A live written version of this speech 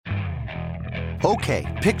Okay,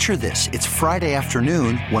 picture this. It's Friday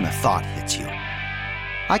afternoon when a thought hits you.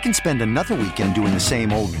 I can spend another weekend doing the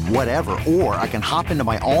same old whatever, or I can hop into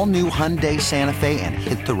my all-new Hyundai Santa Fe and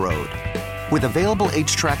hit the road. With available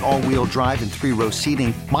H-Track all-wheel drive and 3-row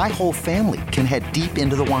seating, my whole family can head deep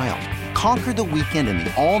into the wild. Conquer the weekend in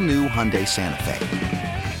the all-new Hyundai Santa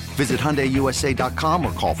Fe. Visit HyundaiUSA.com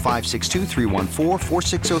or call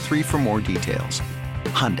 562-314-4603 for more details.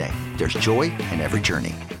 Hyundai, there's joy in every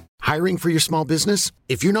journey. Hiring for your small business?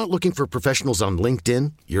 If you're not looking for professionals on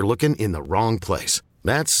LinkedIn, you're looking in the wrong place.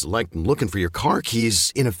 That's like looking for your car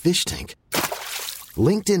keys in a fish tank.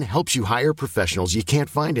 LinkedIn helps you hire professionals you can't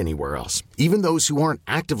find anywhere else, even those who aren't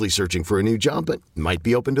actively searching for a new job but might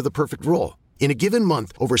be open to the perfect role. In a given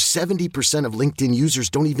month, over 70% of LinkedIn users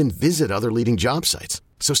don't even visit other leading job sites.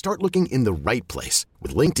 So start looking in the right place.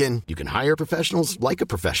 With LinkedIn, you can hire professionals like a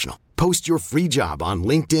professional. Post your free job on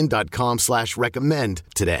linkedin.com/recommend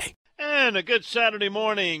today. And a good Saturday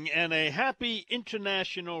morning and a happy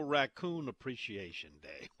International Raccoon Appreciation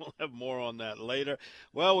Day. We'll have more on that later.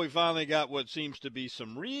 Well, we finally got what seems to be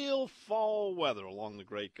some real fall weather along the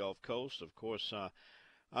Great Gulf Coast. Of course, our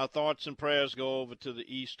thoughts and prayers go over to the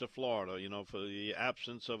east of Florida, for the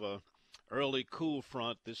absence of a early cool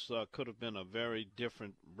front. This could have been a very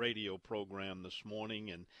different radio program this morning,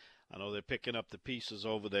 and I know they're picking up the pieces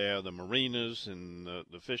over there, the marinas and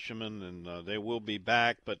the fishermen, and they will be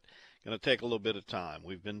back, but going to take a little bit of time.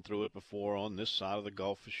 We've been through it before on this side of the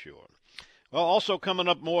Gulf for sure. Well, also coming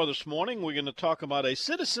up more this morning, we're going to talk about a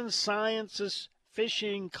Citizen Sciences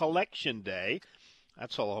Fishing Collection Day.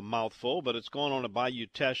 That's a mouthful, but it's going on at Bayou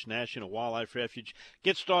Teche National Wildlife Refuge.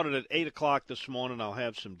 Get started at 8 o'clock this morning. I'll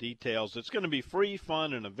have some details. It's going to be free,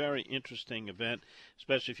 fun, and a very interesting event,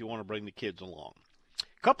 especially if you want to bring the kids along.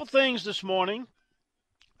 A couple things this morning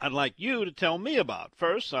I'd like you to tell me about.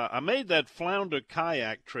 First, I made that flounder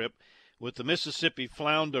kayak trip with the Mississippi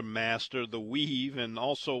Flounder Master, the Weave, and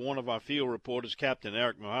also one of our field reporters, Captain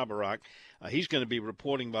Eric Mahabarak. He's going to be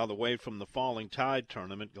reporting, by the way, from the Falling Tide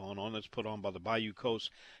tournament going on. That's put on by the Bayou Coast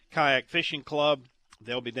Kayak Fishing Club.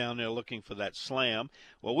 They'll be down there looking for that slam.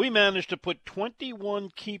 Well, we managed to put 21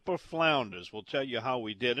 keeper flounders. We'll tell you how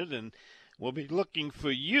we did it, and we'll be looking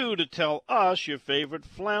for you to tell us your favorite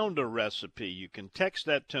flounder recipe. You can text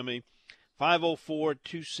that to me,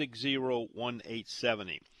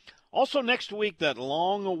 504-260-1870. Also next week, that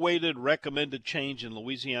long-awaited recommended change in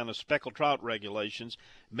Louisiana speckled trout regulations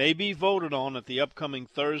may be voted on at the upcoming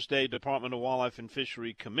Thursday Department of Wildlife and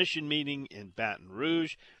Fishery Commission meeting in Baton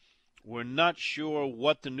Rouge. We're not sure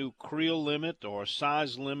what the new creel limit or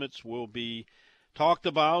size limits will be talked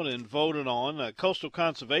about and voted on. The Coastal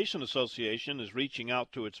Conservation Association is reaching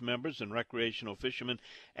out to its members and recreational fishermen,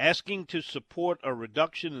 asking to support a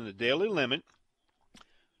reduction in the daily limit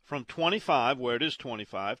from 25, where it is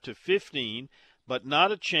 25, to 15, but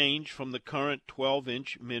not a change from the current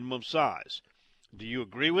 12-inch minimum size. Do you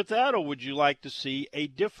agree with that, or would you like to see a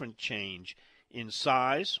different change in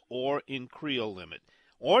size or in creel limit?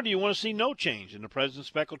 Or do you want to see no change in the present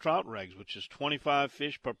speckled trout regs, which is 25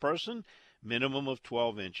 fish per person, minimum of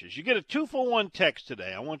 12 inches? You get a 2-for-1 text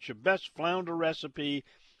today. I want your best flounder recipe,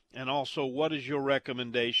 and also what is your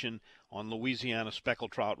recommendation on Louisiana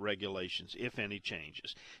speckled trout regulations, if any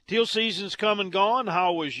changes. Teal season's come and gone.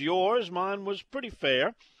 How was yours? Mine was pretty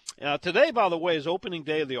fair. Today, by the way, is opening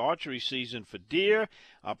day of the archery season for deer.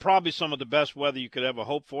 Probably some of the best weather you could ever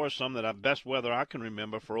hope for, some of the best weather I can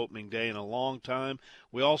remember for opening day in a long time.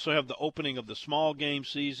 We also have the opening of the small game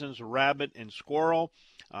seasons, rabbit and squirrel.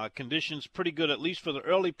 Conditions pretty good, at least for the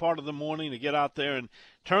early part of the morning, to get out there and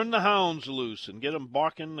turn the hounds loose and get them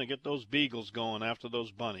barking and get those beagles going after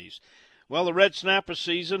those bunnies. Well, the red snapper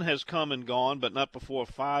season has come and gone, but not before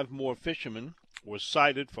 5 more fishermen were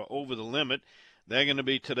cited for over the limit. They're going to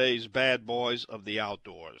be today's bad boys of the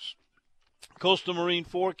outdoors. Coastal Marine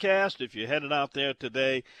forecast, if you're headed out there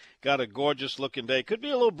today, got a gorgeous-looking day. Could be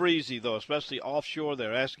a little breezy, though, especially offshore.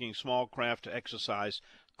 They're asking small craft to exercise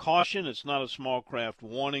caution. It's not a small craft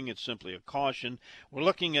warning. It's simply a caution. We're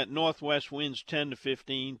looking at northwest winds 10 to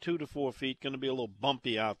 15, 2 to 4 feet. Going to be a little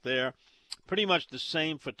bumpy out there. Pretty much the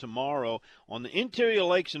same for tomorrow. On the interior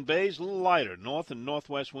lakes and bays, a little lighter. North and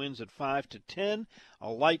northwest winds at 5 to 10, a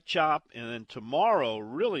light chop. And then tomorrow,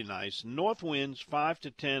 really nice. North winds 5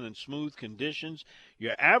 to 10 and smooth conditions.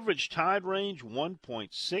 Your average tide range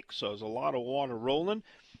 1.6, so there's a lot of water rolling.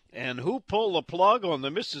 And who pulled the plug on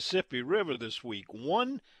the Mississippi River this week?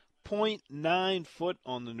 1.9 foot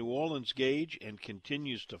on the New Orleans gauge and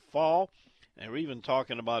continues to fall. And we're even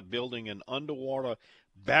talking about building an underwater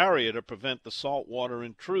barrier to prevent the saltwater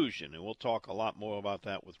intrusion. And we'll talk a lot more about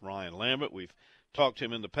that with Ryan Lambert. We've talked to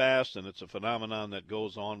him in the past, and it's a phenomenon that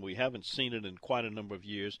goes on. We haven't seen it in quite a number of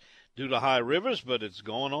years due to high rivers, but it's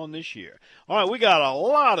going on this year. All right, we got a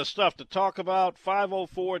lot of stuff to talk about.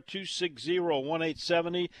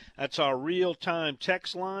 504-260-1870. That's our real-time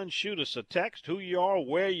text line. Shoot us a text, who you are,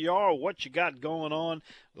 where you are, what you got going on.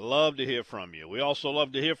 Love to hear from you. We also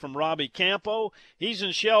love to hear from Robbie Campo. He's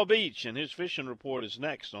in Shell Beach, and his fishing report is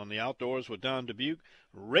next on the Outdoors with Don Dubuque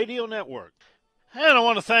Radio Network. And I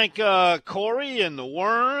want to thank Corey and the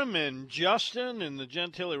Worm and Justin and the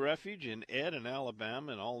Gentilly Refuge and Ed in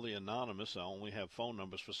Alabama and all the anonymous. I only have phone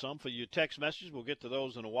numbers for some. For your text messages, we'll get to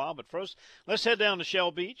those in a while. But first, let's head down to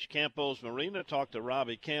Shell Beach, Campo's Marina, talk to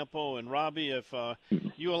Robbie Campo. And, Robbie, if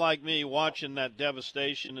you were like me watching that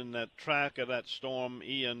devastation and that track of that storm,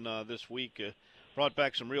 Ian, this week, brought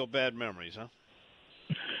back some real bad memories, huh?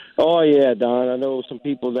 Oh, yeah, Don. I know some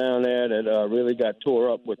people down there that really got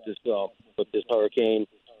tore up with this hurricane,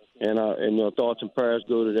 and thoughts and prayers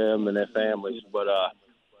go to them and their families. But I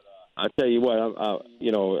tell you what,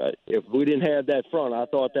 if we didn't have that front, I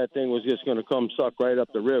thought that thing was just going to come suck right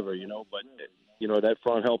up the river, But that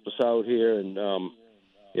front helped us out here, and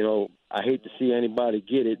I hate to see anybody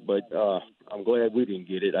get it, but I'm glad we didn't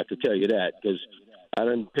get it. I could tell you that, because I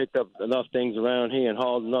done picked up enough things around here and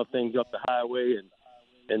hauled enough things up the highway,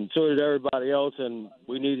 and so did everybody else, and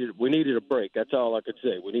we needed a break. That's all I could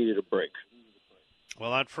say. We needed a break.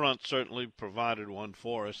 Well, that front certainly provided one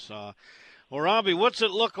for us. Well, Robbie, what's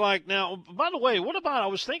it look like now? By the way, I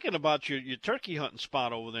was thinking about your turkey hunting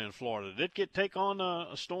spot over there in Florida. Did it take on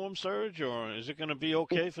a storm surge, or is it going to be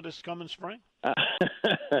okay for this coming spring?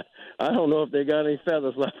 I don't know if they got any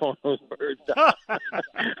feathers left on those birds. I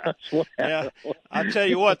swear. Yeah, I tell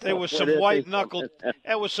you what, there was some white-knuckled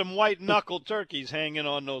turkeys hanging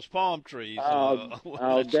on those palm trees. I'll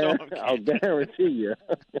guarantee you.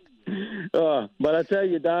 But I tell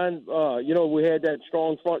you, Don, we had that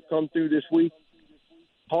strong front come through this week.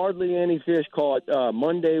 Hardly any fish caught.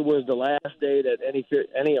 Monday was the last day that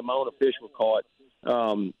any amount of fish were caught.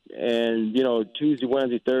 And Tuesday,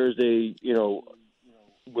 Wednesday, Thursday,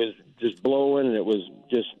 was just blowing, and it was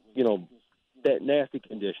just, that nasty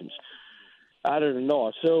conditions out of the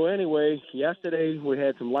north. So anyway, yesterday we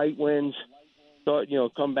had some light winds,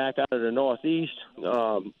 come back out of the northeast.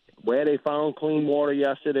 Where they found clean water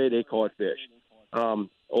yesterday, they caught fish.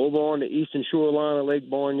 Over on the eastern shoreline of Lake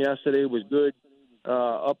Bourne yesterday was good.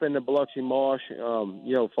 Up in the Biloxi Marsh,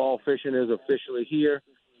 fall fishing is officially here.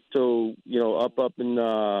 So, up in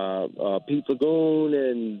Pete's Lagoon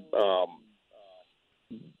and,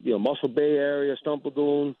 Muscle Bay area, Stump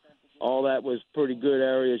Lagoon, all that was pretty good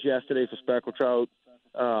areas yesterday for speckled trout.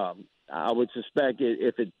 I would suspect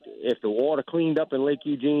if the water cleaned up in Lake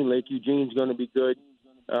Eugene's going to be good.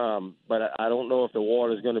 But I don't know if the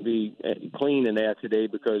water is going to be clean in there today,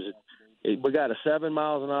 because we got a 7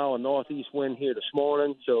 miles an hour northeast wind here this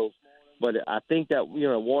morning. So, but I think that,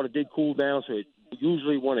 water did cool down. So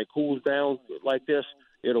usually when it cools down like this,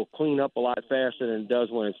 it'll clean up a lot faster than it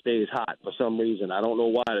does when it stays hot for some reason. I don't know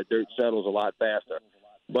why the dirt settles a lot faster.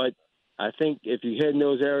 But I think if you head in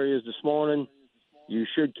those areas this morning, you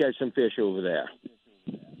should catch some fish over there.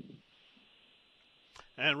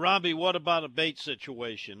 And, Robbie, what about a bait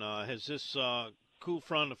situation? Has this cool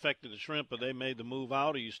front affected the shrimp? Have they made the move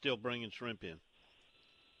out, or are you still bringing shrimp in?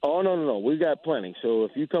 Oh, no. We got plenty. So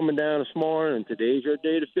if you're coming down this morning and today's your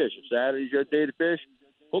day to fish, if Saturday's your day to fish,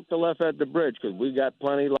 hook the left at the bridge, because we got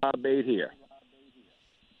plenty of live bait here.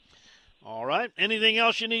 All right. Anything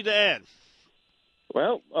else you need to add?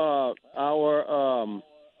 Well, our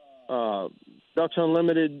Ducks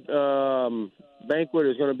Unlimited banquet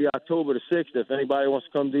is going to be October the 6th. If anybody wants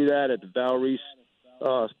to come do that at the Val Reese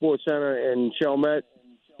Sports Center in Chalmette,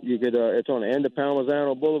 you could. It's on the end of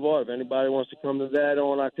Palmazzano Boulevard. If anybody wants to come to that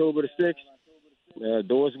on October the 6th,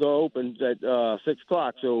 doors go open at 6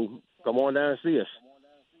 o'clock. So come on down and see us.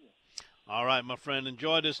 All right, my friend.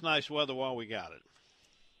 Enjoy this nice weather while we got it.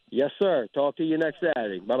 Yes, sir. Talk to you next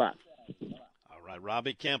Saturday. Bye-bye. All right,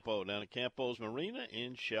 Robbie Campo down at Campo's Marina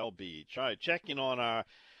in Shell Beach. All right, checking on our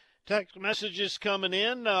text messages coming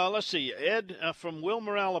in. Let's see. Ed from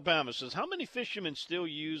Wilmer, Alabama says, how many fishermen still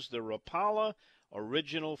use the Rapala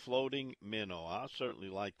original floating minnow? I certainly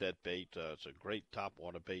like that bait. It's a great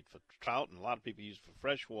topwater bait for trout, and a lot of people use it for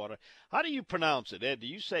freshwater. How do you pronounce it, Ed? Do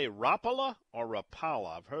you say Rapala or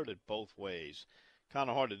Rapala? I've heard it both ways. Kind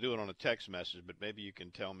of hard to do it on a text message, but maybe you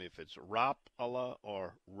can tell me if it's Rapala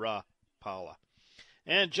or Rapala.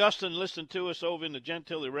 And Justin listened to us over in the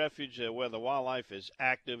Gentilly Refuge where the wildlife is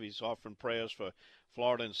active. He's offering prayers for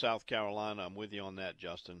Florida and South Carolina. I'm with you on that,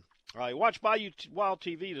 Justin. I watched Wild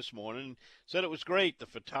TV this morning. Said it was great. The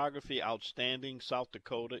photography, outstanding. South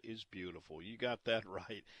Dakota is beautiful. You got that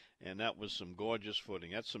right. And that was some gorgeous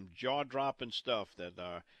footing. That's some jaw-dropping stuff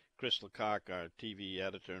that Chris Lecoq, our TV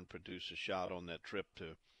editor and producer, shot on that trip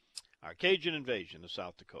to our Cajun invasion of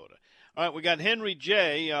South Dakota. All right, we got Henry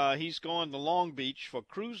J. He's going to Long Beach for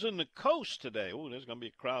cruising the coast today. Oh, there's going to be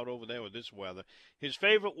a crowd over there with this weather. His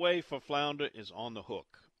favorite way for flounder is on the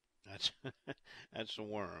hook. That's a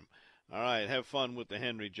worm. All right, have fun with the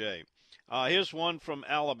Henry J. Here's one from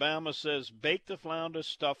Alabama, says, bake the flounder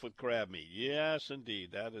stuffed with crab meat. Yes,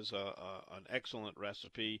 indeed. That is an excellent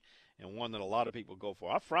recipe and one that a lot of people go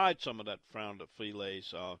for. I fried some of that flounder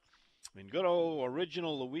fillets. Good old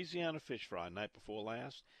original Louisiana fish fry night before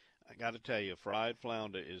last. I got to tell you, fried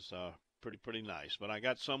flounder is pretty nice. But I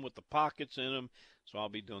got some with the pockets in them, so I'll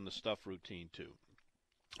be doing the stuff routine too.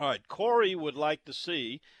 All right, Corey would like to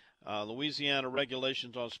see Louisiana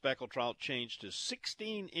regulations on speckled trout changed to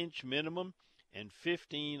 16-inch minimum and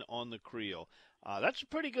 15 on the creel. That's a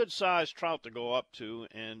pretty good size trout to go up to,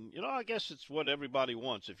 and, I guess it's what everybody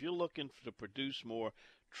wants. If you're looking to produce more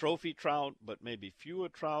trophy trout but maybe fewer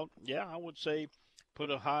trout, yeah, I would say put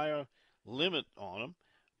a higher limit on them.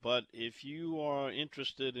 But if you are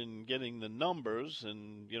interested in getting the numbers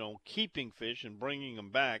and, keeping fish and bringing them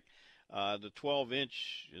back, the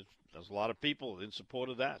 12-inch, there's a lot of people in support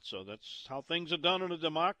of that. So that's how things are done in a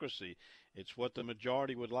democracy. It's what the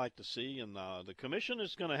majority would like to see. And the commission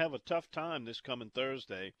is going to have a tough time this coming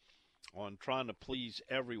Thursday on trying to please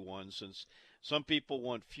everyone, since some people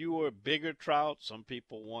want fewer, bigger trout. Some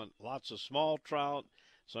people want lots of small trout.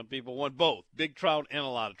 Some people want both, big trout and a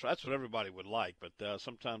lot of trout. That's what everybody would like, but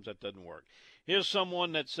sometimes that doesn't work. Here's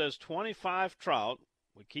someone that says 25 trout.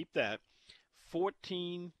 We keep that.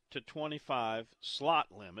 14 to 25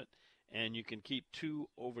 slot limit, and you can keep 2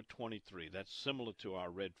 over 23. That's similar to our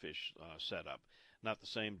redfish setup. Not the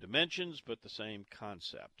same dimensions, but the same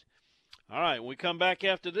concept. All right, when we come back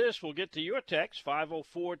after this, we'll get to your text,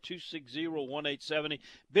 504-260-1870.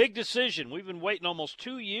 Big decision. We've been waiting almost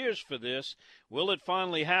 2 years for this. Will it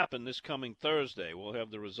finally happen this coming Thursday? We'll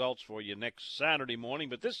have the results for you next Saturday morning.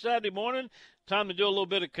 But this Saturday morning, time to do a little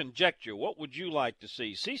bit of conjecture. What would you like to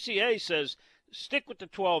see? CCA says stick with the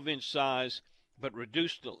 12-inch size, but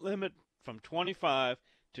reduce the limit from 25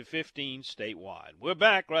 to 15 statewide. We're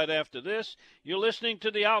back right after this. You're listening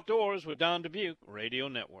to The Outdoors with Don Dubuque Radio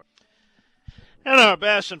Network. And our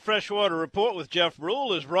Bass and Freshwater Report with Jeff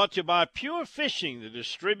Brule is brought to you by Pure Fishing, the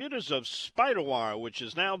distributors of Spiderwire, which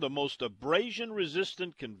is now the most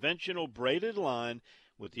abrasion-resistant conventional braided line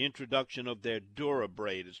with the introduction of their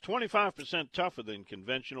DuraBraid. It's 25% tougher than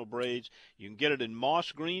conventional braids. You can get it in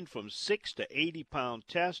moss green from 6 to 80-pound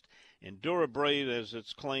test. And DuraBraid, as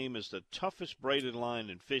its claim, is the toughest braided line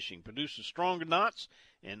in fishing. Produces stronger knots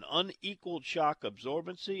and unequaled shock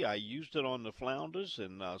absorbency. I used it on the flounders,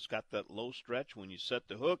 and it's got that low stretch when you set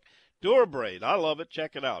the hook. DuraBraid, I love it.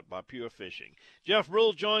 Check it out by Pure Fishing. Jeff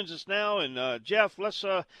Brule joins us now, and Jeff, let's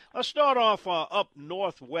start off up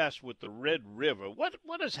northwest with the Red River.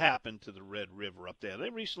 What has happened to the Red River up there? They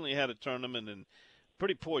recently had a tournament and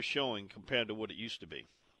pretty poor showing compared to what it used to be.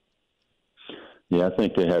 Yeah, I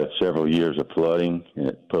think they had several years of flooding, and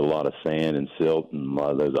it put a lot of sand and silt in a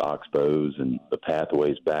lot of those oxbows and the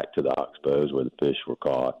pathways back to the oxbows where the fish were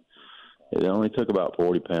caught. It only took about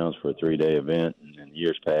 40 pounds for a 3-day event, and in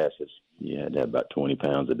years past, you had to have about 20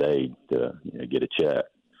 pounds a day to get a check.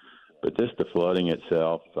 But the flooding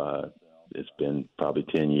itself, it's been probably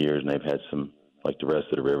 10 years, and they've had some, like the rest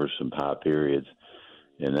of the river, some high periods.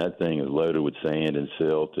 And that thing is loaded with sand and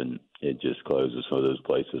silt, and it just closes some of those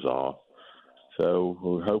places off. So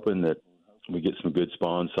we're hoping that we get some good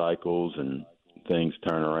spawn cycles and things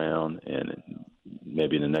turn around, and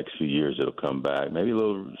maybe in the next few years it'll come back. Maybe a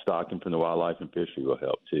little stocking from the wildlife and fishery will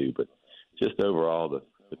help too. But just overall, the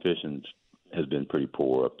fishing has been pretty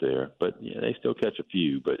poor up there. But yeah, they still catch a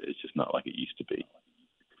few, but it's just not like it used to be.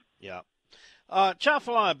 Yeah.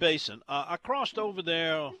 Chafalaya Basin. I crossed over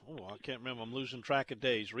there, I can't remember, I'm losing track of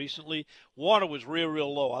days. Recently, water was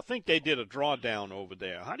real low. I think they did a drawdown over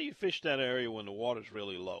there. How do you fish that area when the water's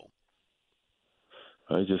really low?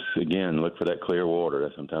 I just, again, look for that clear water.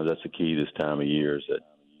 Sometimes that's the key this time of year, is that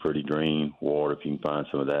pretty green water, if you can find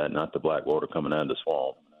some of that, not the black water coming out of the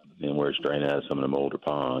swamp and where it's draining out of some of them older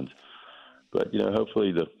ponds. But,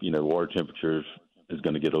 hopefully the water temperature is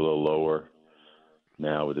going to get a little lower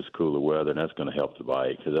now with this cooler weather, and that's going to help the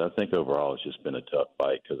bite, because I think overall it's just been a tough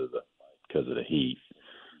bite because of the heat.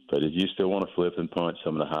 But if you still want to flip and punch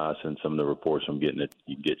some of the hyacinth, some of the reports I'm getting that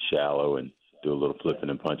you get shallow and do a little flipping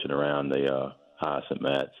and punching around the hyacinth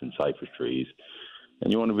mats and cypress trees,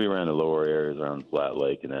 and you want to be around the lower areas around the Flat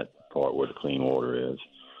Lake and that part where the clean water is.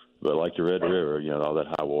 But like the Red River, all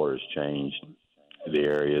that high water has changed the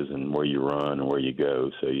areas and where you run and where you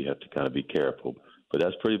go, so you have to kind of be careful. But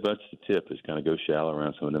that's pretty much the tip, is kind of go shallow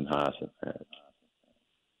around some of them hyacinth patterns.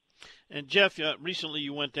 And, Jeff, recently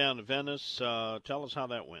you went down to Venice. Tell us how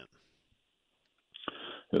that went.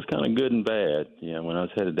 It was kind of good and bad. When I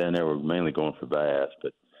was headed down there, we were mainly going for bass,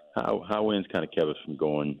 but high winds kind of kept us from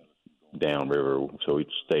going downriver, so we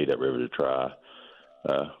stayed upriver to try.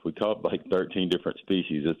 We caught like 13 different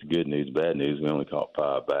species. That's the good news. Bad news, we only caught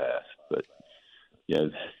 5 bass. But,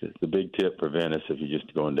 the big tip for Venice, if you're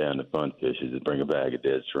just going down to fun fish, is to bring a bag of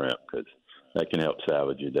dead shrimp, because that can help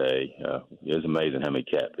salvage your day. It was amazing how many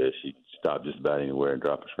catfish. You stop just about anywhere and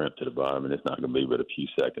drop a shrimp to the bottom, and it's not going to be but a few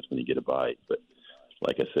seconds when you get a bite. But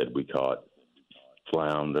like I said, we caught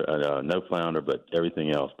flounder, no flounder, but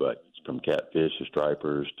everything else, but from catfish to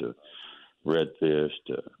stripers to redfish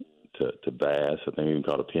to bass. I think we even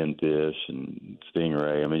caught a pinfish and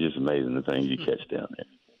stingray. I mean, just amazing the things you catch down there.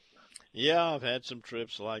 Yeah, I've had some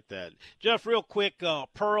trips like that. Jeff, real quick,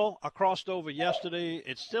 pearl, I crossed over yesterday.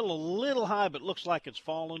 It's still a little high, but looks like it's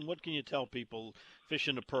fallen. What can you tell people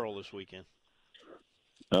fishing the pearl this weekend?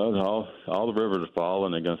 All the rivers are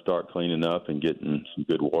falling. They're going to start cleaning up and getting some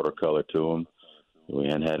good watercolor to them. We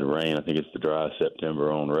hadn't had rain. I think it's the driest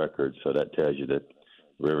September on record, so that tells you that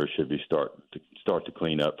the river should be start to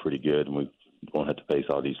clean up pretty good, and we won't have to face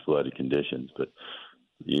all these flooded conditions. But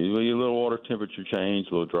your little water temperature change,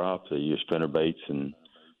 a little drop, so your spinner baits and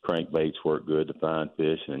crankbaits work good to find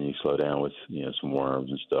fish, and then you slow down with some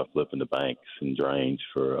worms and stuff, flipping the banks and drains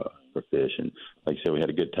for fish. And like I said, we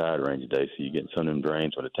had a good tide range today, so you're getting some of them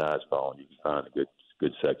drains when the tide's falling. You can find a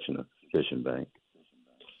good section of fishing bank.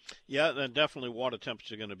 Yeah, and definitely water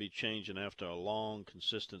temperature going to be changing after a long,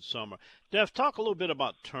 consistent summer. Dev, talk a little bit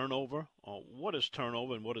about turnover. What is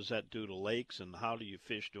turnover, and what does that do to lakes, and how do you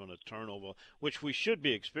fish during a turnover, which we should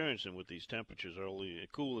be experiencing with these temperatures early,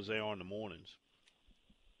 cool as they are in the mornings?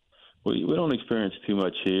 We don't experience too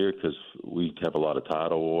much here because we have a lot of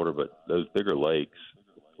tidal water, but those bigger lakes,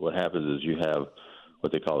 what happens is you have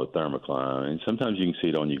what they call a thermocline, and sometimes you can see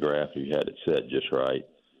it on your graph if you had it set just right.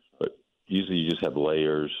 Usually you just have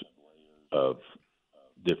layers of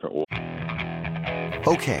different water.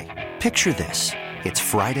 Okay, picture this. It's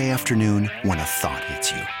Friday afternoon when a thought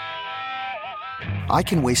hits you. I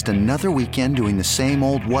can waste another weekend doing the same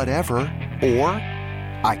old whatever, or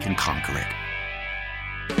I can conquer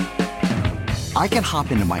it. I can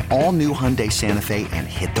hop into my all-new Hyundai Santa Fe and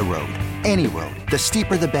hit the road. Any road. The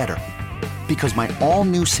steeper, the better. Because my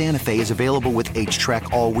all-new Santa Fe is available with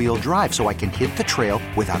H-Track all-wheel drive, so I can hit the trail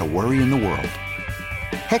without a worry in the world.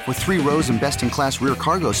 Heck, with 3 rows and best-in-class rear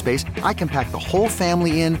cargo space, I can pack the whole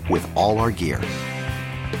family in with all our gear.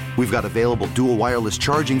 We've got available dual wireless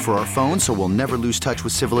charging for our phones, so we'll never lose touch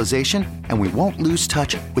with civilization, and we won't lose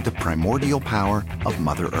touch with the primordial power of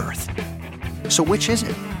Mother Earth. So which is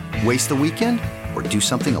it? Waste the weekend or do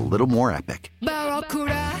something a little more epic?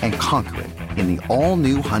 And conquer it in the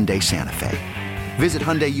all-new Hyundai Santa Fe. Visit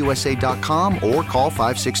HyundaiUSA.com or call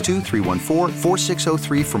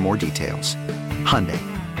 562-314-4603 for more details. Hyundai,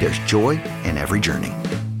 there's joy in every journey.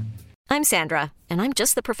 I'm Sandra, and I'm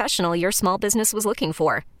just the professional your small business was looking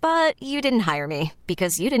for. But you didn't hire me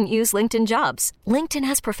because you didn't use LinkedIn Jobs. LinkedIn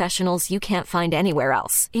has professionals you can't find anywhere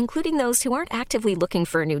else, including those who aren't actively looking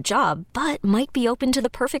for a new job, but might be open to the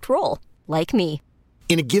perfect role, like me.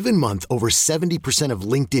 In a given month, over 70% of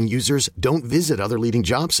LinkedIn users don't visit other leading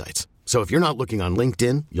job sites. So if you're not looking on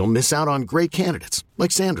LinkedIn, you'll miss out on great candidates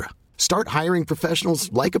like Sandra. Start hiring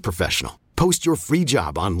professionals like a professional. Post your free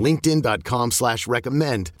job on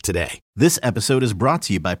linkedin.com/recommend today. This episode is brought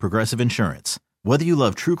to you by Progressive Insurance. Whether you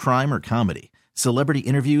love true crime or comedy, celebrity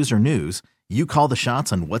interviews or news, you call the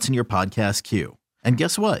shots on what's in your podcast queue. And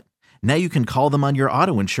guess what? Now you can call them on your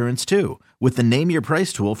auto insurance too with the Name Your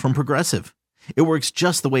Price tool from Progressive. It works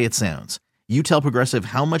just the way it sounds. You tell Progressive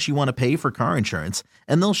how much you want to pay for car insurance,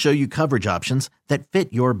 and they'll show you coverage options that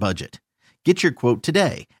fit your budget. Get your quote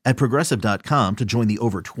today at Progressive.com to join the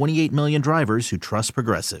over 28 million drivers who trust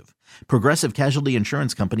Progressive. Progressive Casualty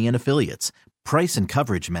Insurance Company and Affiliates. Price and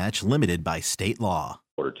coverage match limited by state law.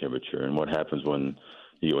 Water temperature, and what happens when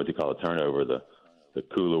you get what they call a turnover, the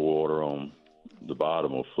cooler water on the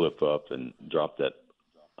bottom will flip up and drop that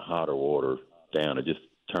hotter water down. It just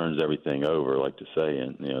turns everything over, like the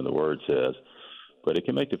saying, the word says. But it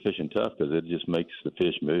can make the fishing tough because it just makes the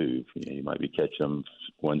fish move. You might be catching them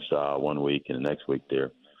one style one week, and the next week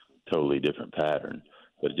they're totally different pattern.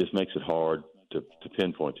 But it just makes it hard to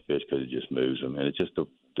pinpoint the fish because it just moves them. And it's just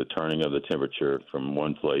the turning of the temperature from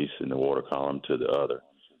one place in the water column to the other,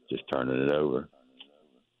 just turning it over.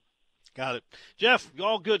 Got it. Jeff,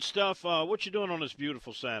 all good stuff. What you doing on this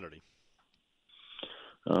beautiful Saturday?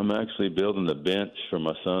 I'm actually building the bench for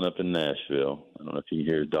my son up in Nashville. I don't know if you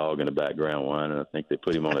can hear his dog in the background whining. I think they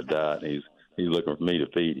put him on a diet, and he's looking for me to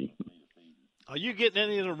feed him. Are you getting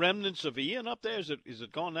any of the remnants of Ian up there? Is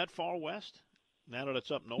it gone that far west? Now that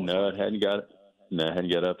it's up north? No, it hadn't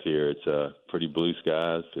got up here. It's pretty blue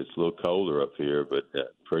skies. It's a little colder up here, but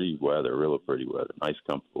pretty weather, really pretty weather. Nice,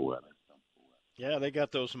 comfortable weather. Yeah, they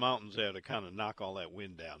got those mountains there to kind of knock all that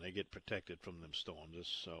wind down. They get protected from them storms.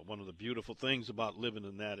 It's one of the beautiful things about living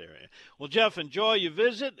in that area. Well, Jeff, enjoy your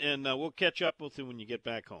visit, and we'll catch up with you when you get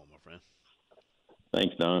back home, my friend.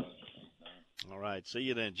 Thanks, Don. All right, see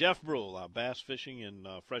you then. Jeff Brule, our bass fishing and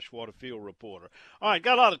freshwater field reporter. All right,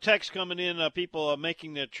 got a lot of texts coming in. People are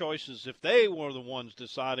making their choices if they were the ones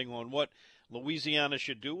deciding on what Louisiana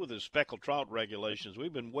should do with the speckled trout regulations.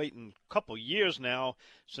 We've been waiting a couple years now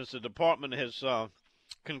since the department has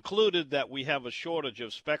concluded that we have a shortage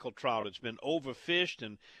of speckled trout. It's been overfished,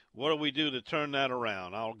 and what do we do to turn that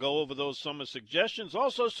around? I'll go over those summer suggestions.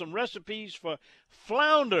 Also, some recipes for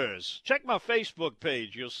flounders. Check my Facebook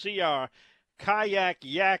page. You'll see our kayak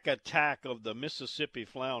yak attack of the Mississippi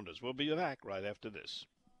flounders. We'll be back right after this.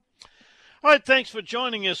 All right, thanks for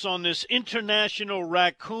joining us on this International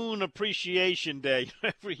Raccoon Appreciation Day.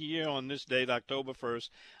 Every year on this date, October 1st,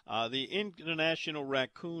 the International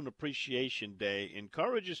Raccoon Appreciation Day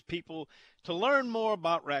encourages people to learn more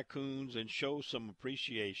about raccoons and show some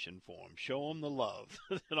appreciation for them. Show them the love.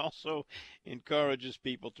 It also encourages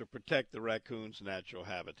people to protect the raccoon's natural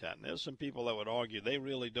habitat. And there's some people that would argue they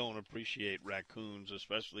really don't appreciate raccoons,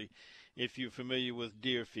 especially if you're familiar with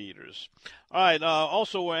deer feeders. All right,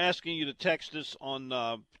 also we're asking you to text us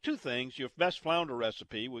on two things. Your best flounder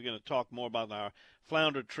recipe. We're going to talk more about our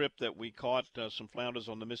flounder trip that we caught some flounders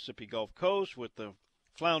on the Mississippi Gulf Coast with the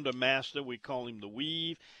flounder master. We call him the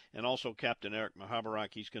Weave, and also Captain Eric Mahabarak.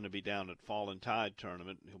 He's going to be down at Fallen Tide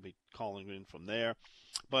Tournament. He'll be calling in from there.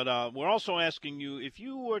 But we're also asking you, if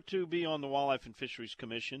you were to be on the Wildlife and Fisheries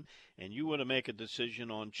Commission and you were to make a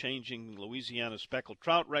decision on changing Louisiana's speckled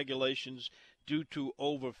trout regulations due to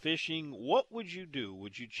overfishing, what would you do?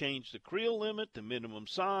 Would you change the creel limit, the minimum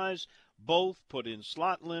size, both, put in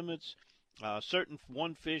slot limits, certain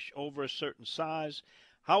one fish over a certain size?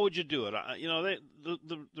 How would you do it?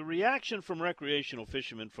 The reaction from recreational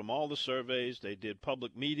fishermen from all the surveys, they did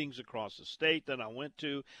public meetings across the state that I went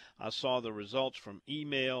to. I saw the results from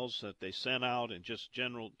emails that they sent out and just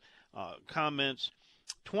general comments.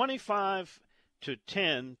 25 to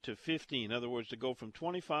 10 to 15, in other words, to go from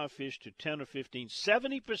 25 fish to 10 or 15,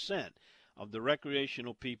 70% of the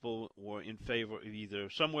recreational people were in favor of either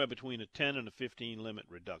somewhere between a 10 and a 15 limit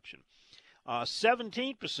reduction.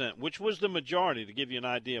 17%, which was the majority, to give you an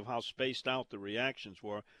idea of how spaced out the reactions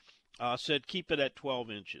were, said keep it at 12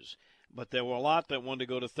 inches. But there were a lot that wanted to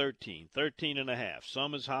go to 13, 13 and a half,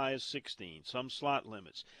 some as high as 16, some slot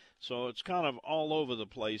limits. So it's kind of all over the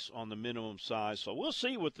place on the minimum size. So we'll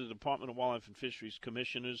see with the Department of Wildlife and Fisheries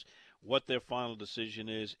commissioners what their final decision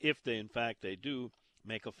is, if they, in fact, they do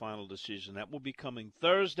make a final decision. That will be coming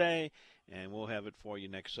Thursday, and we'll have it for you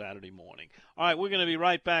next Saturday morning. All right, we're going to be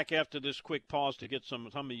right back after this quick pause to get some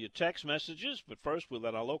of your text messages. But first, we'll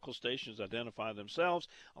let our local stations identify themselves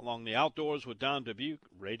along the Outdoors with Don Dubuque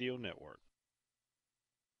Radio Network.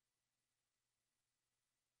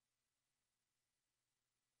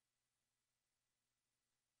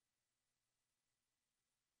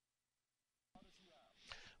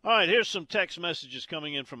 All right, here's some text messages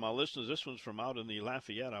coming in from our listeners. This one's from out in the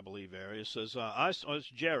Lafayette, I believe, area. It says, it's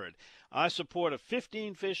Jared. I support a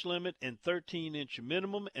 15-fish limit and 13-inch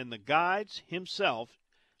minimum, and the guides himself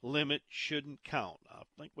limit shouldn't count. I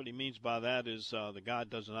think what he means by that is the guide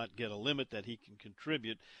does not get a limit that he can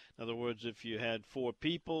contribute. In other words, if you had 4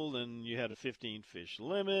 people and you had a 15-fish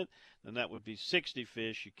limit, then that would be 60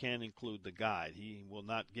 fish. You can't include the guide. He will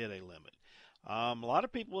not get a limit. A lot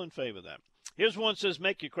of people in favor of that. Here's one that says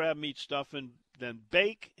make your crab meat stuffing, then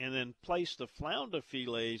bake, and then place the flounder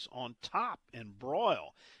fillets on top and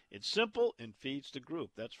broil. It's simple and feeds the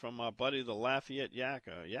group. That's from our buddy the Lafayette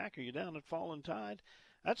Yacker. Yacker, you down at Fallen Tide?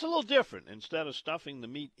 That's a little different. Instead of stuffing the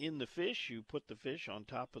meat in the fish, you put the fish on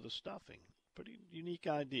top of the stuffing. Pretty unique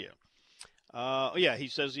idea. Yeah, he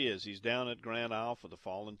says he is. He's down at Grand Isle for the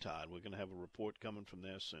Fallen Tide. We're going to have a report coming from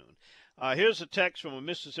there soon. Here's a text from a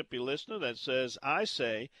Mississippi listener that says, I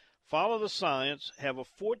say, follow the science, have a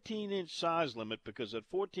 14-inch size limit because at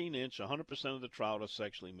 14-inch, 100% of the trout are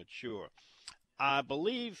sexually mature. I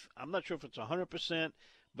believe, I'm not sure if it's 100%,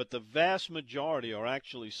 but the vast majority are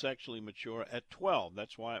actually sexually mature at 12.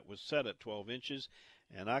 That's why it was set at 12 inches.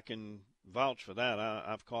 And I can vouch for that.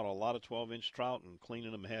 I've caught a lot of 12-inch trout and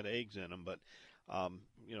cleaning them had eggs in them. But,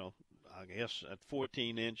 you know, I guess at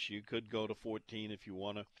 14-inch you could go to 14 if you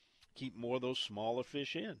want to keep more of those smaller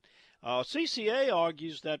fish in. CCA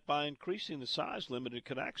argues that by increasing the size limit, it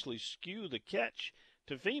could actually skew the catch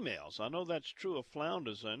to females. I know that's true of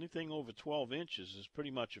flounders. Anything over 12 inches is pretty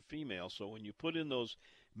much a female. So when you put in those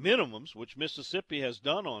minimums, which Mississippi has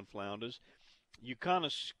done on flounders, you kind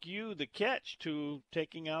of skew the catch to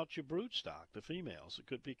taking out your brood stock, the females. It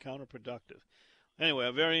could be counterproductive.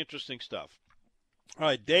 Anyway, very interesting stuff. All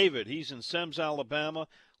right, David, he's in Semmes, Alabama.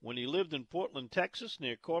 When he lived in Portland, Texas,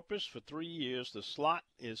 near Corpus for 3 years, the slot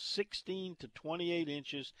is 16 to 28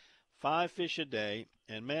 inches, 5 fish a day.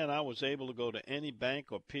 And, man, I was able to go to any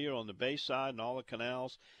bank or pier on the bayside and all the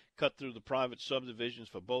canals, cut through the private subdivisions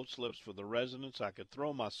for boat slips for the residents. I could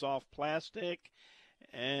throw my soft plastic,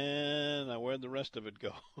 and where'd the rest of it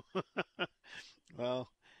go? Well,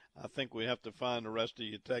 I think we have to find the rest of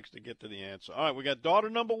your text to get to the answer. All right, we got daughter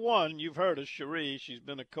number 1. You've heard her, Cherie. She's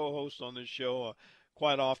been a co-host on this show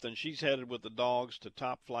quite often. She's headed with the dogs to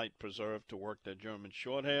Top Flight Preserve to work their German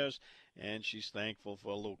Shorthairs, and she's thankful for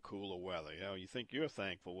a little cooler weather. You know, you think you're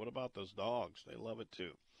thankful. What about those dogs? They love it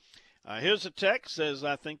too. Here's a text says,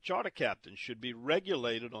 I think charter captains should be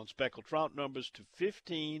regulated on speckled trout numbers to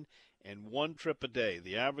 15 and 1 trip a day.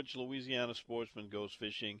 The average Louisiana sportsman goes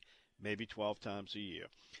fishing maybe 12 times a year.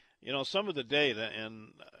 You know, some of the data,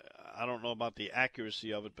 and I don't know about the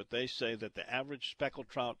accuracy of it, but they say that the average speckled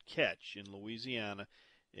trout catch in Louisiana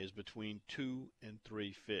is between 2 and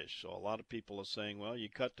 3 fish. So a lot of people are saying, well, you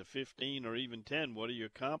cut to 15 or even 10, what are you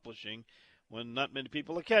accomplishing when not many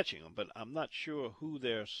people are catching them? But I'm not sure who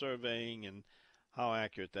they're surveying and how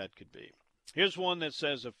accurate that could be. Here's one that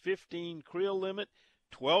says a 15 creel limit,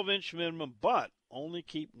 12-inch minimum, but only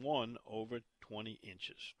keep one over 20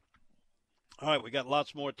 inches. All right, we got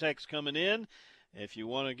lots more texts coming in. If you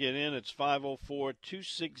want to get in, it's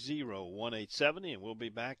 504-260-1870, and we'll be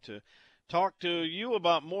back to talk to you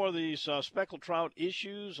about more of these speckled trout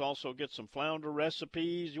issues, also get some flounder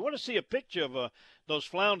recipes. You want to see a picture of those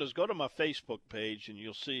flounders, go to my Facebook page, and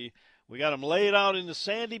you'll see we got them laid out in the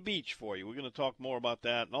sandy beach for you. We're going to talk more about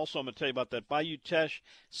that. And also I'm going to tell you about that Bayou Teche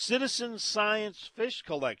Citizen Science Fish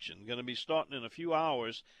Collection. Going to be starting in a few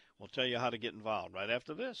hours. We'll tell you how to get involved right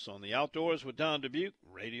after this on the Outdoors with Don Dubuque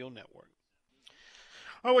Radio Network.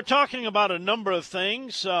 Well, we're talking about a number of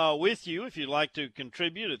things with you. If you'd like to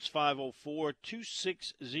contribute, it's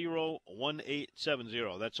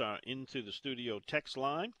 504-260-1870. That's our Into the Studio text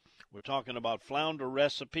line. We're talking about flounder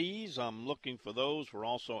recipes. I'm looking for those. We're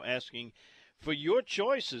also asking for your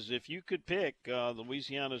choices. If you could pick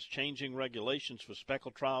Louisiana's changing regulations for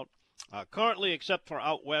speckled trout. Currently, except for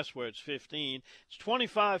out west where it's 15, it's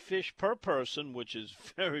 25 fish per person, which is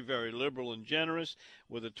very, very liberal and generous,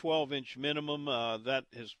 with a 12-inch minimum. That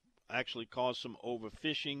has actually caused some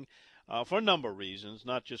overfishing for a number of reasons,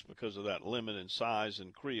 not just because of that limit in size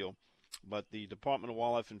and creel, but the Department of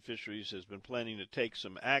Wildlife and Fisheries has been planning to take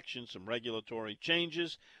some action, some regulatory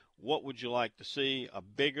changes. What would you like to see? A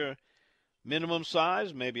bigger minimum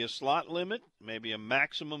size, maybe a slot limit, maybe a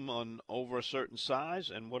maximum on over a certain size,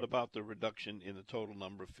 and what about the reduction in the total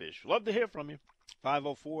number of fish? Love to hear from you.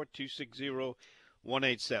 504-260-1870. All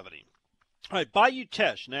right, Bayou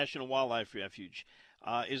Teche National Wildlife Refuge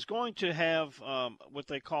is going to have what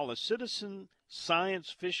they call a citizen science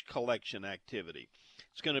fish collection activity.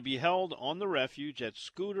 It's going to be held on the refuge at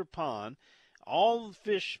Scooter Pond. All the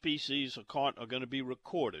fish species caught are going to be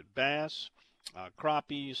recorded. Bass,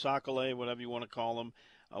 crappie, sac-a-lait, whatever you want to call them,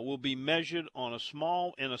 will be measured on a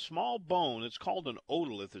small bone. It's called an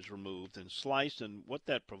otolith is removed and sliced, and what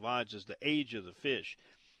that provides is the age of the fish.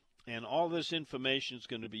 And all this information is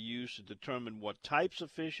going to be used to determine what types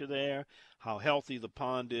of fish are there, how healthy the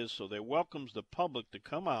pond is. So they welcomes the public to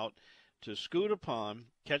come out to Scooter Pond,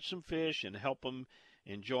 catch some fish, and help them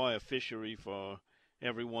enjoy a fishery for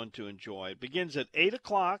everyone to enjoy. It begins at 8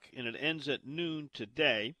 o'clock, and it ends at noon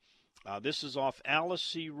today. This is off Alice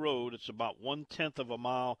C. Road. It's about 1/10 of a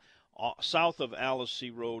mile south of Alice C.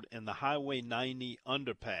 Road and the Highway 90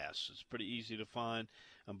 underpass. It's pretty easy to find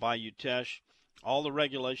on Bayou Teche. All the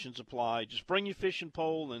regulations apply. Just bring your fishing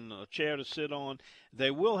pole and a chair to sit on. They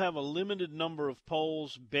will have a limited number of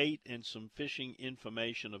poles, bait, and some fishing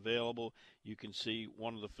information available. You can see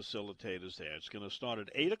one of the facilitators there. It's going to start at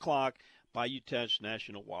 8 o'clock, Bayou Teche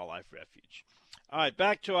National Wildlife Refuge. All right,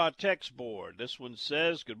 back to our text board. This one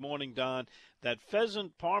says, good morning, Don. That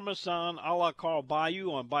pheasant parmesan a la Carl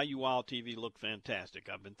Bayou on Bayou Wild TV looked fantastic.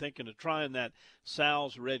 I've been thinking of trying that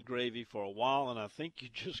Sal's red gravy for a while, and I think you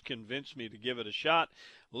just convinced me to give it a shot.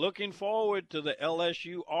 looking forward to the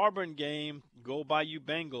LSU-Auburn game. Go Bayou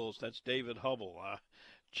Bengals. That's David Hubble,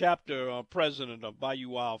 chapter president of Bayou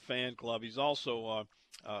Wild Fan Club. He's also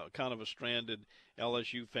kind of a stranded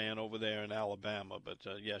LSU fan over there in Alabama. But,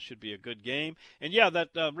 yeah, should be a good game. And, yeah, that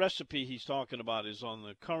recipe he's talking about is on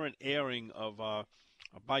the current airing of a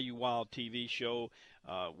Bayou Wild TV show.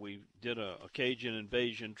 We did a Cajun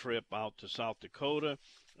invasion trip out to South Dakota,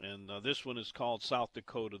 and this one is called South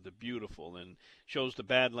Dakota the Beautiful, and shows the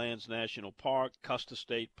Badlands National Park, Custer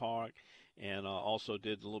State Park, and also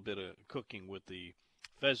did a little bit of cooking with the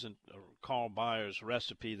pheasant, Carl Byers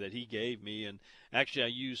recipe that he gave me. And actually I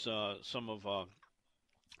used some of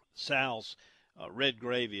Sal's red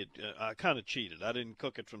gravy. I kind of cheated. I didn't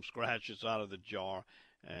cook it from scratch. It's out of the jar,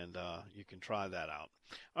 and you can try that out.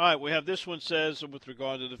 All right, we have this one says with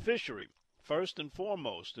regard to the fishery. First and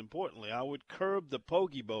foremost, importantly, I would curb the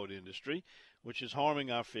pogie boat industry, which is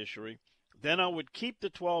harming our fishery. Then I would keep the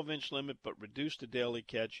 12-inch limit but reduce the daily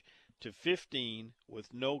catch to 15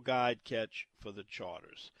 with no guide catch for the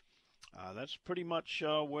charters. That's pretty much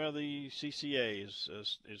where the CCA is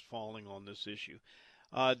falling on this issue.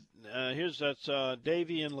 That's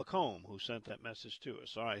Davey and Lacombe who sent that message to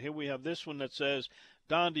us. All right, here we have this one that says,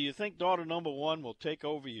 Don, do you think daughter number one will take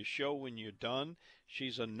over your show when you're done?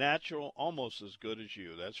 She's a natural, almost as good as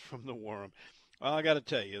you. That's from the Worm. Well, I got to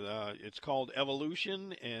tell you, it's called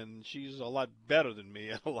evolution, and she's a lot better than me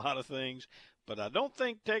at a lot of things. But I don't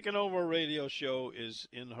think taking over a radio show is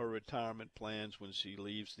in her retirement plans when she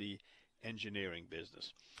leaves the engineering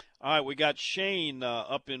business. All right, we got Shane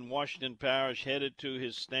up in Washington Parish headed to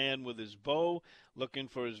his stand with his bow, looking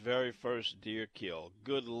for his very first deer kill.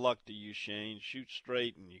 Good luck to you, Shane. Shoot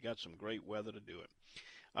straight, and you got some great weather to do it.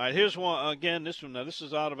 All right, here's one again. This one, now this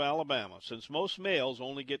is out of Alabama. Since most males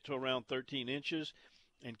only get to around 13 inches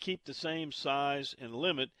and keep the same size and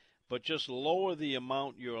limit, but just lower the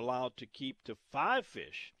amount you're allowed to keep to 5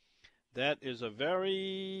 fish, that is a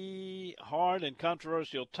very hard and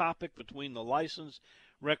controversial topic between the licensed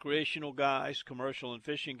recreational guys, commercial and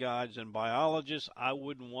fishing guides, and biologists. I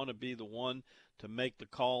wouldn't want to be the one to make the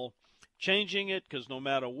call. Changing it, because no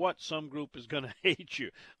matter what, some group is going to hate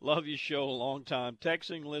you. Love your show, long-time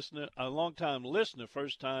listener,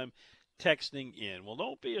 first time texting in. Well,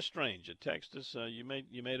 don't be a stranger. Text us. You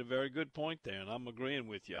made a very good point there, and I'm agreeing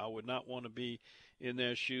with you. I would not want to be in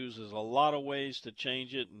their shoes. There's a lot of ways to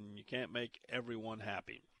change it, and you can't make everyone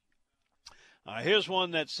happy. Here's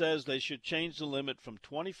one that says they should change the limit from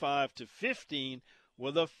 25 to 15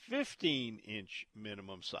 with a 15-inch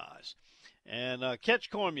minimum size. And Ketch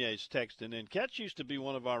Cormier's texting in. Ketch used to be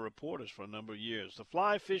one of our reporters for a number of years. The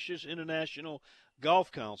Fly Fishers International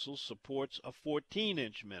Golf Council supports a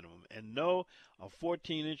 14-inch minimum. And no, a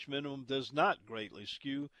 14-inch minimum does not greatly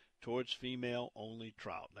skew towards female-only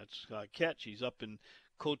trout. That's Ketch. He's up in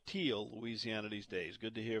Coteau, Louisiana these days.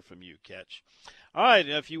 Good to hear from you, Ketch. All right,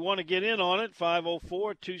 if you want to get in on it,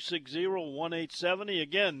 504-260-1870.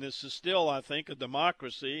 Again, this is still, I think, a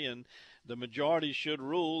democracy, and the majority should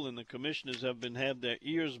rule, and the commissioners have had their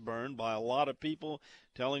ears burned by a lot of people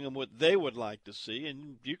telling them what they would like to see.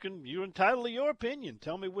 And you're entitled to your opinion.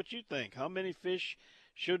 Tell me what you think. How many fish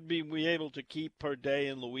should we able to keep per day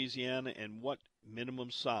in Louisiana, and what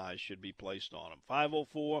minimum size should be placed on them?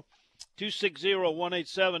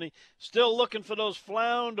 504-260-1870. Still looking for those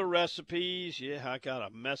flounder recipes. Yeah, I got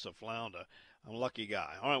a mess of flounder. I'm a lucky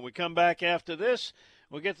guy. All right, we come back after this.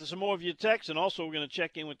 We'll get to some more of your texts, and also we're going to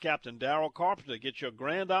check in with Captain Darrell Carpenter to get your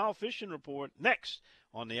Grand Isle fishing report next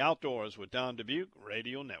on the Outdoors with Don Dubuque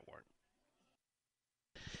Radio Network.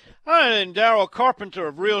 All right, and Darrell Carpenter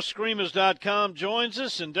of RealScreamers.com joins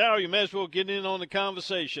us. And, Darrell, you may as well get in on the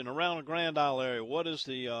conversation around the Grand Isle area. What is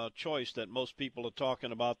the choice that most people are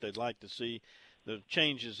talking about they'd like to see, the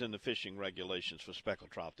changes in the fishing regulations for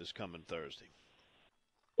speckled trout this coming Thursday?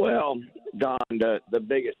 Well, Don, the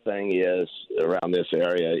biggest thing is around this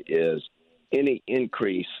area is any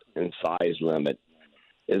increase in size limit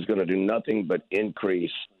is going to do nothing but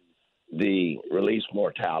increase the release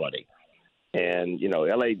mortality. And, you know,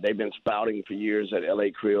 L.A., they've been spouting for years that L.A.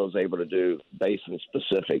 Creel is able to do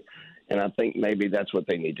basin-specific, and I think maybe that's what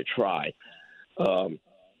they need to try. I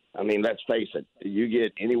mean, let's face it, you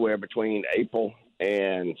get anywhere between April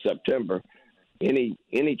and September, any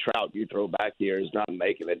trout you throw back here is not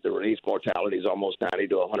making it. The release mortality is almost 90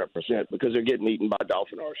 to 100% because they're getting eaten by a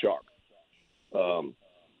dolphin or a shark.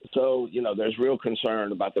 So, you know, there's real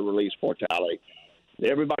concern about the release mortality.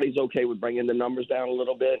 Everybody's okay with bringing the numbers down a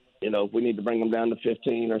little bit. You know, if we need to bring them down to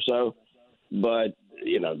 15 or so. But,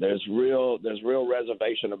 you know, there's real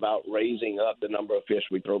reservation about raising up the number of fish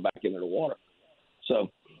we throw back into the water. So,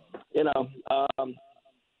 you know,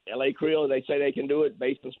 L.A. Creel, they say they can do it,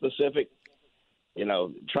 basin specific. You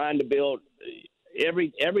know, trying to build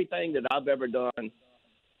everything that I've ever done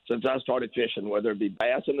since I started fishing, whether it be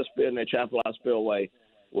bass in the Chapelizod Spillway,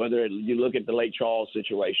 whether you look at the Lake Charles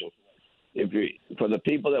situation. For the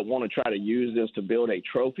people that want to try to use this to build a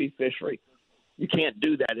trophy fishery, you can't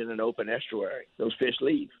do that in an open estuary. Those fish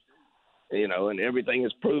leave. You know, and everything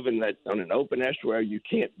is proven that on an open estuary you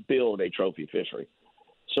can't build a trophy fishery.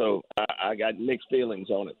 So I got mixed feelings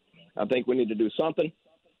on it. I think we need to do something,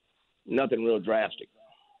 nothing real drastic.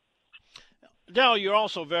 Darrell, you're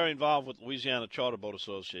also very involved with Louisiana Charter Boat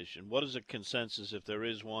Association. What is the consensus, if there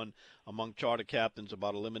is one, among charter captains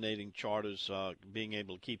about eliminating charters being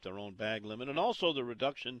able to keep their own bag limit, and also the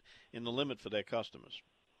reduction in the limit for their customers?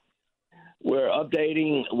 We're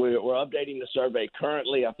updating the survey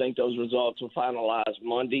currently. I think those results will finalize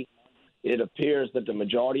Monday. It appears that the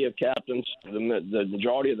majority of captains, the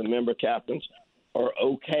majority of the member captains, are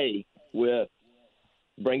okay with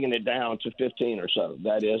bringing it down to 15 or so.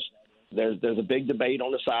 That is, there's a big debate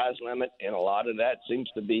on the size limit, and a lot of that seems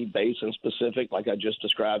to be basin specific, like I just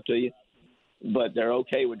described to you. But they're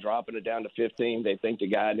okay with dropping it down to 15. They think the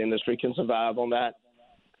guide industry can survive on that.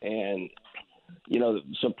 And, you know,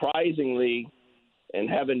 surprisingly, and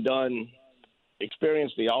having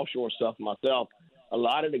experienced the offshore stuff myself, a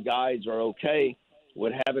lot of the guides are okay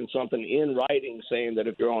with having something in writing saying that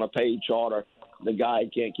if you're on a paid charter, the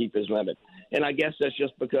guide can't keep his limit. And I guess that's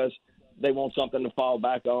just because they want something to fall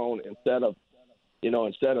back on instead of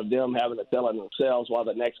them having to tell it themselves while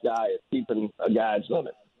the next guy is keeping a guide's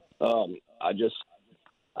limit.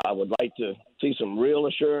 I would like to see some real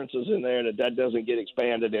assurances in there that doesn't get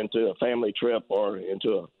expanded into a family trip or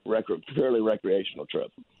into a purely recreational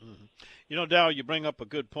trip. Mm-hmm. You know, Darrell, you bring up a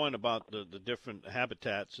good point about the different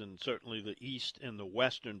habitats, and certainly the east and the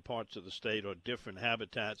western parts of the state are different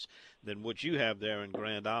habitats than what you have there in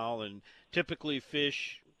Grand Isle. And typically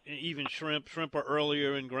fish, even shrimp are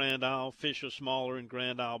earlier in Grand Isle. Fish are smaller in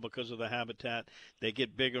Grand Isle because of the habitat. They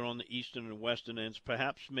get bigger on the eastern and western ends.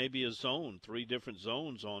 Perhaps maybe a zone, 3 different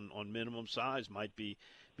zones on minimum size might be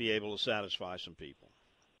able to satisfy some people.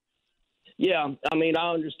 Yeah, I mean,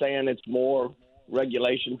 I understand it's more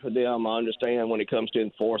regulation for them. I understand when it comes to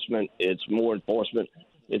enforcement, it's more enforcement.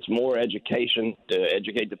 It's more education to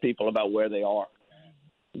educate the people about where they are.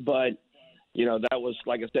 But, you know, that was,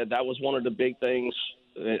 like I said, that was one of the big things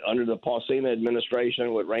under the Paulsena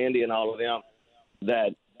administration with Randy and all of them,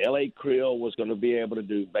 that L.A. Creel was going to be able to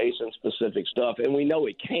do basin-specific stuff, and we know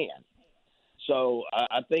it can. So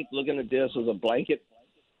I think looking at this as a blanket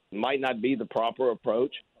might not be the proper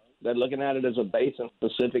approach, that looking at it as a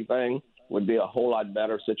basin-specific thing would be a whole lot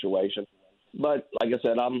better situation. But like I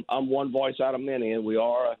said, I'm one voice out of many, and we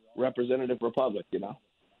are a representative republic, you know.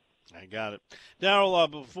 I got it. Darrell,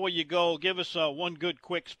 before you go, give us one good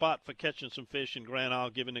quick spot for catching some fish in Grand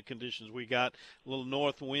Isle, given the conditions we got. A little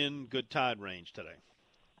north wind, good tide range today.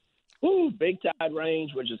 Ooh, big tide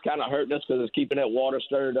range, which is kind of hurting us because it's keeping that water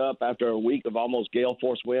stirred up after a week of almost gale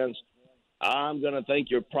force winds. I'm going to think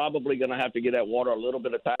you're probably going to have to get that water a little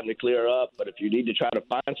bit of time to clear up. But if you need to try to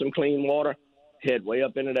find some clean water, head way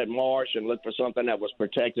up into that marsh and look for something that was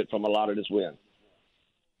protected from a lot of this wind.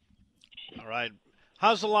 All right.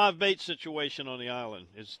 How's the live bait situation on the island?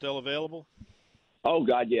 Is it still available? Oh,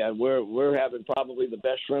 God, yeah. We're having probably the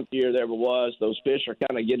best shrimp year there ever was. Those fish are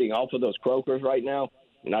kind of getting off of those croakers right now.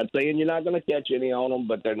 I'm not saying you're not going to catch any on them,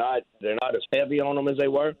 but they're not as heavy on them as they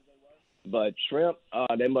were. But shrimp,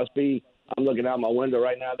 they must be – I'm looking out my window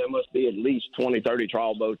right now. There must be at least 20, 30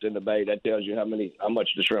 trawl boats in the bay. That tells you how much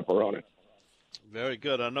the shrimp are on it. Very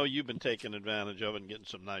good. I know you've been taking advantage of it and getting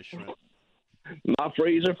some nice shrimp. My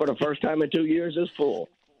freezer for the first time in 2 years is full.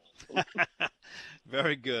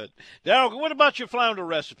 Very good. Darrell, what about your flounder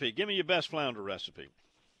recipe? Give me your best flounder recipe.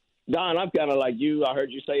 Don, I'm kind of like you. I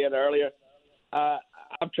heard you say it earlier.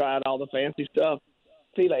 I've tried all the fancy stuff.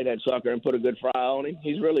 Fillet that sucker and put a good fry on him.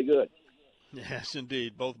 He's really good. Yes,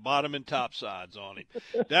 indeed. Both bottom and top sides on him.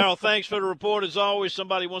 Darrell, thanks for the report. As always,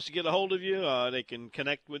 somebody wants to get a hold of you, they can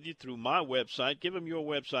connect with you through my website. Give them your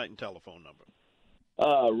website and telephone number.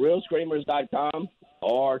 RealScreamers.com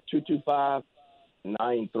or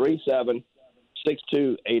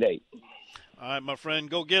 225-937-6288. All right, my friend,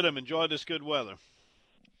 go get them. Enjoy this good weather.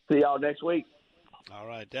 See y'all next week. All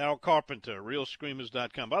right, Darrell Carpenter,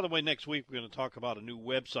 RealScreamers.com. By the way, next week we're going to talk about a new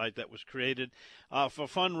website that was created for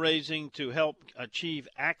fundraising to help achieve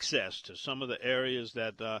access to some of the areas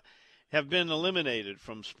that have been eliminated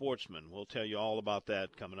from Sportsman. We'll tell you all about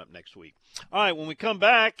that coming up next week. All right, when we come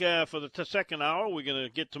back for the second hour, we're going to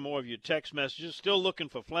get to more of your text messages. Still looking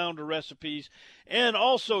for flounder recipes and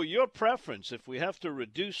also your preference. If we have to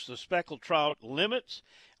reduce the speckled trout limits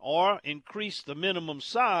or increase the minimum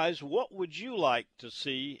size, what would you like to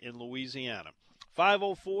see in Louisiana?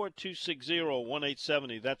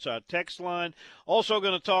 504-260-1870. That's our text line. Also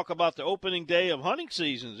going to talk about the opening day of hunting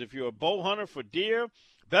seasons. If you're a bow hunter for deer,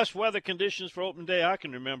 best weather conditions for open day I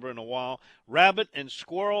can remember in a while. Rabbit and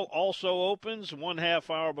squirrel also opens 1/2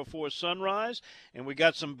 hour before sunrise. And we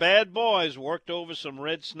got some bad boys worked over some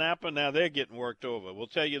red snapper. Now they're getting worked over. We'll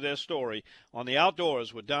tell you their story on the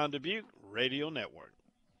Outdoors with Don Dubuque Radio Network.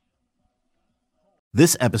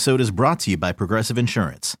 This episode is brought to you by Progressive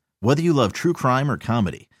Insurance. Whether you love true crime or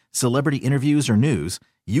comedy, celebrity interviews or news,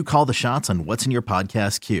 you call the shots on what's in your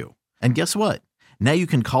podcast queue. And guess what? Now you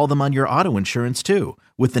can call them on your auto insurance too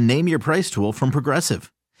with the Name Your Price tool from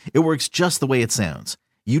Progressive. It works just the way it sounds.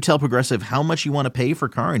 You tell Progressive how much you want to pay for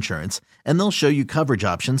car insurance, and they'll show you coverage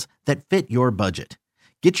options that fit your budget.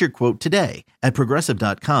 Get your quote today at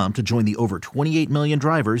Progressive.com to join the over 28 million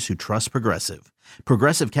drivers who trust Progressive.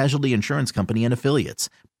 Progressive Casualty Insurance Company and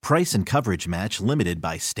Affiliates. Price and coverage match limited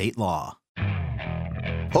by state law.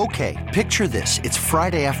 Okay, picture this. It's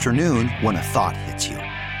Friday afternoon when a thought hits you.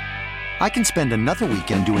 I can spend another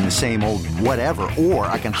weekend doing the same old whatever, or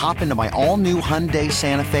I can hop into my all-new Hyundai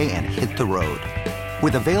Santa Fe and hit the road.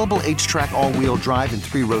 With available H-Track all-wheel drive and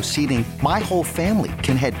 3-row seating, my whole family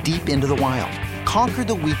can head deep into the wild. Conquer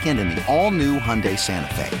the weekend in the all-new Hyundai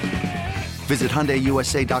Santa Fe. Visit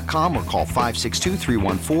HyundaiUSA.com or call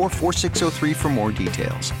 562-314-4603 for more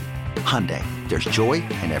details. Hyundai, there's joy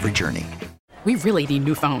in every journey. We really need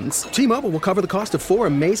new phones. T-Mobile will cover the cost of 4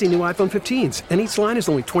 amazing new iPhone 15s, and each line is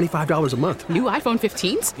only $25 a month. New iPhone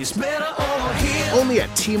 15s? It's better over here. Only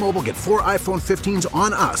at T-Mobile, get 4 iPhone 15s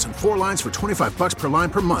on us and 4 lines for $25 per line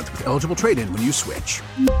per month with eligible trade-in when you switch.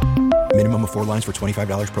 Minimum of 4 lines for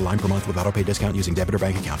 $25 per line per month with autopay discount using debit or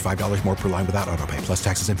bank account. $5 more per line without autopay, plus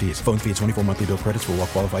taxes and fees. Phone fee at 24 monthly bill credits for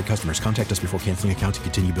well-qualified customers. Contact us before canceling account to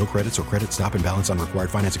continue bill credits or credit stop and balance on required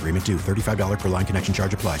finance agreement due. $35 per line connection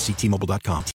charge applies. See T-Mobile.com.